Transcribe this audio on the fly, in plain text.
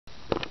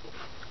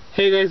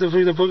Hey guys, so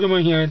for the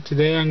Pokemon here,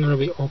 today I'm going to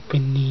be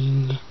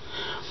opening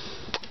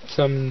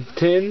some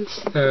tins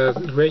of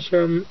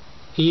Reshiram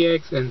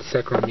EX and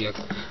Zekrom EX.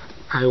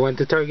 I went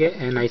to Target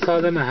and I saw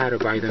them, I had to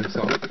buy them,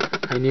 so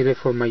I need it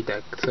for my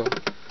deck. So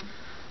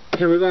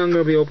here we go, I'm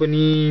going to be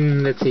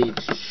opening, let's see,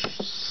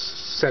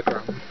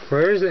 Zekrom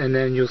first, and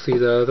then you'll see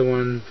the other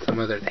one some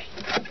other day.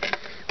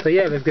 So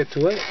yeah, let's get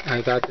to it.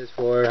 I got this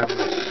for, I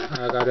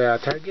got it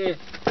at Target.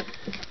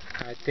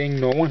 I think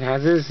no one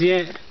has this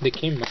yet. They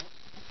came out.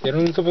 They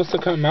aren't supposed to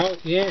come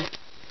out yet.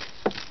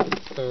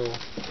 So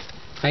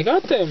I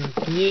got them.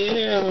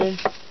 Yeah.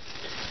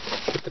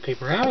 Get the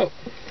paper out.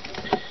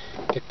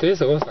 Get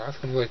this. Oh, it's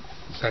awesome. Look,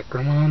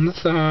 Zekrom on the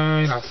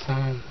side.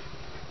 Awesome.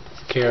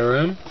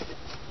 Zekrom.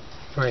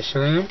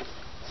 Reshiram.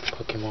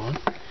 Pokemon.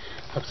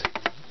 Let's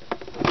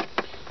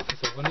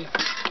open it.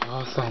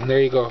 Awesome.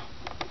 There you go.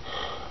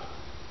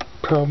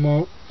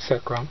 Promo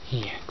Zekrom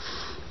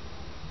EX.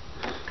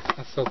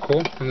 That's so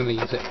cool. I'm gonna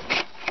use it.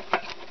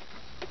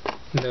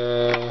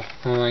 The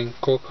online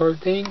gold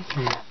card thing,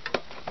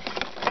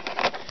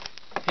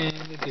 and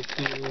it gives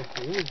you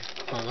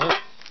a lot.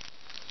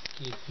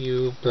 Gives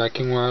you black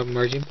and white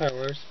merging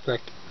powers,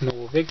 black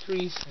noble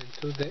victories, and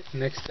to the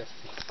next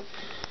destiny.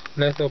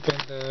 Let's open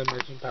the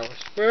merging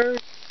powers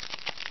first.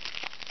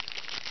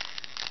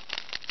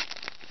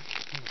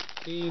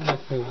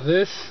 Let's move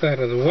this out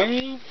of the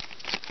way.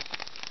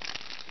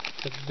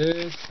 Put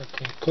this.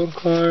 Okay, gold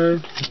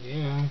card.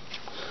 Yeah.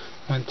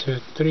 1, 2,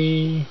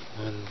 3,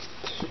 1,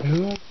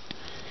 2.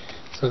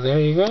 So there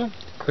you go.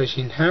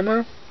 Crushing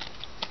Hammer,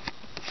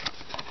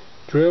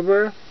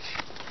 Dribber,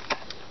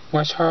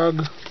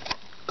 Washhog,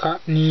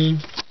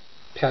 Cottony,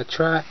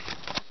 Patrat,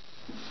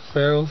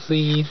 Feral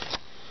Seed,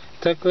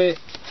 Ducklet,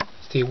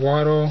 Steve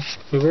Waddle,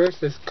 Reverse.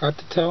 This got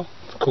to tell.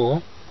 It's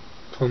cool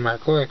for my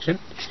collection.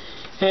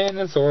 And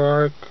a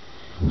Zoroark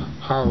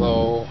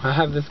Hollow. I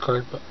have this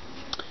card, but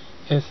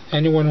if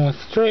anyone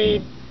wants to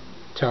trade,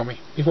 tell me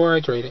before I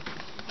trade it.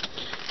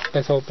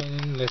 Let's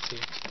open, let's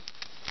see.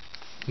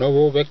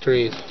 Noble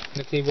victories.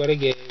 Let's see what I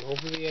get.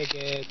 Hopefully I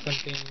get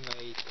something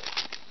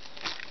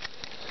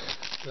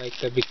like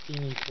the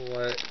bikini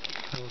for it.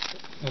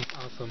 That's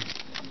awesome.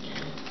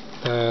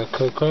 The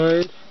code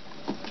card.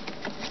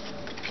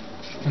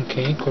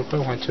 Okay, code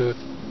card 1, 2,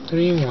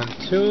 3, 1,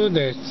 2.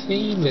 Let's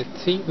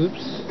see.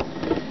 Oops.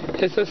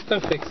 It's a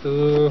Stunfisk.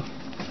 Ooh.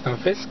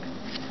 Stunfisk.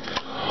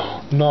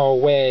 No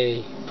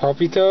way.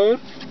 Poppy Toad.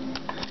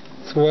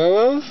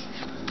 Swallows.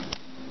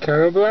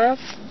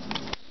 Carablast,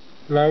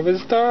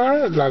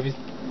 Larvastar,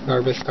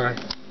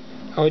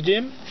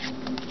 Ojim,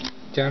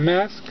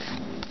 Jamask,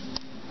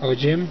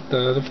 Ojim, the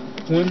other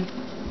one,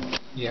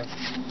 yeah.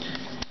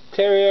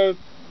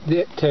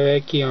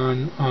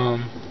 Terrakion,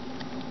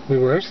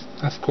 reverse,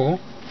 that's cool.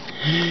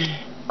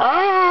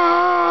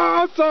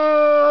 Awesome!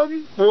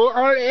 Full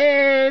art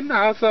in!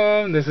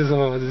 Awesome! This is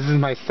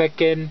my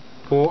second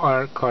full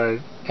art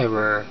card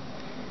ever.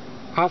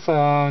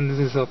 Awesome! This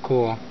is so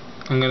cool.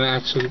 I'm gonna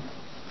actually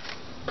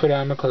put it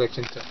on my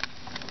collection too.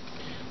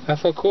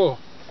 That's so cool.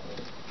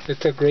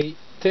 It's a great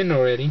tin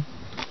already.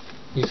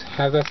 You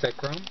have a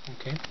Zekrom.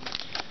 Okay.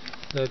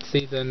 Let's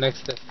see the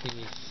next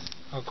destinies.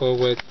 I'll go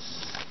with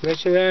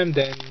Reshiram,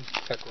 then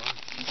Zekrom.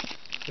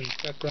 Since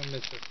Zekrom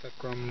is a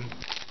Zekrom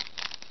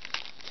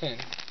 10.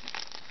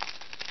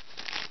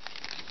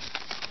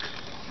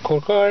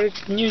 Core card.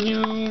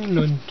 New.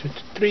 1, 2,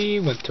 3,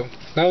 1, 2.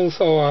 That was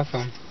so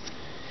awesome.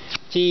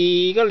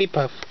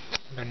 Jigglypuff.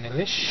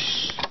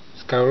 Vanillish.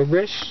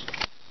 Scourbrush.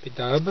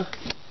 Bidub,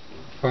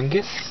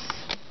 Fungus,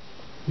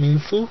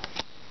 Minfu,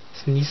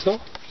 Sneasel,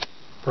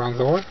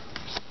 Bronzor,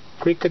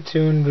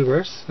 Krickatoon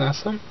Reverse,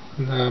 awesome,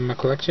 my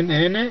collection,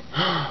 and it,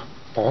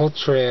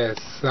 Moltres,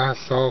 that's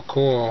so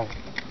cool.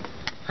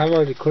 I've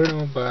already cleared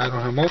them, but I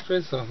don't have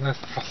Moltres, so that's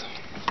awesome.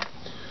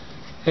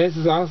 This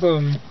is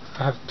awesome.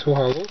 I have 2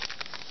 hollows,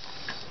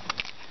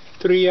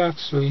 3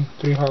 actually,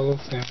 3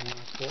 hollows and 1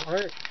 full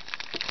art.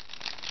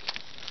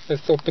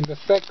 Let's open the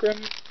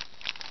Zekrom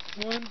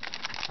one.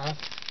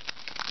 Awesome.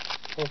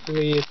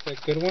 Hopefully it's a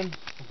good one.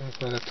 Open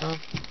for the top.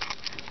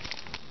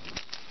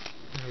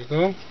 There we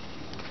go.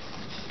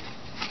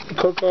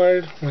 Code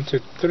card 1, 2,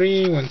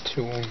 3, 1,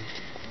 2.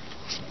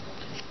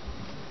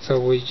 So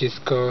we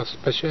just go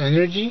special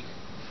energy,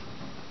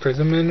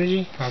 prism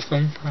energy.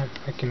 Awesome. I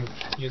can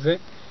use it.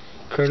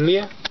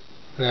 Curlia,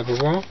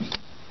 Labravol,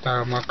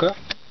 Darumaka,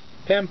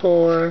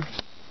 Pampor,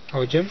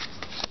 Ojim,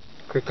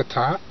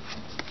 Kricketot,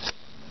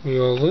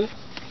 Riolu,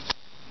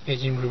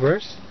 Aging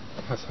Reverse.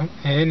 Awesome.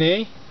 And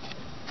a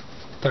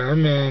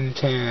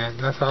Darmanitan.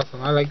 That's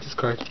awesome. I like this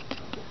card.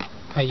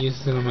 I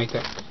use it on my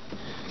deck.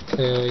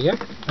 So yeah.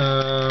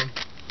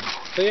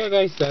 So yeah,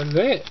 guys, that's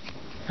it.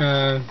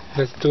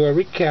 Let's do a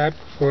recap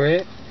for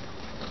it.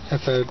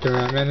 That's a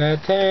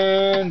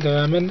Darmanitan,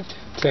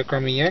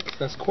 Zekrom EX.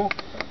 That's cool.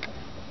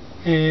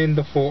 And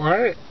the full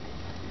art.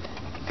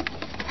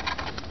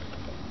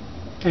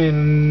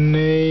 And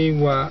a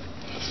what?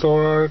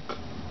 Zoroark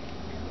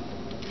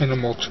and a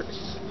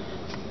Moltres.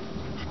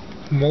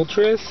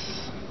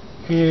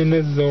 And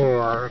a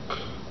Zoroark.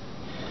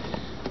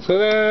 So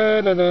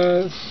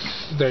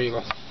there you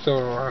go.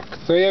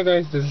 So yeah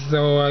guys, this is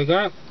all I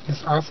got.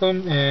 It's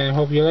awesome and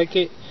hope you like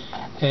it.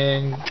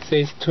 And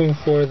stay tuned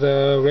for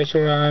the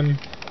Reshiram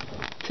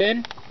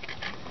 10.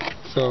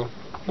 So,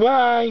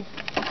 bye!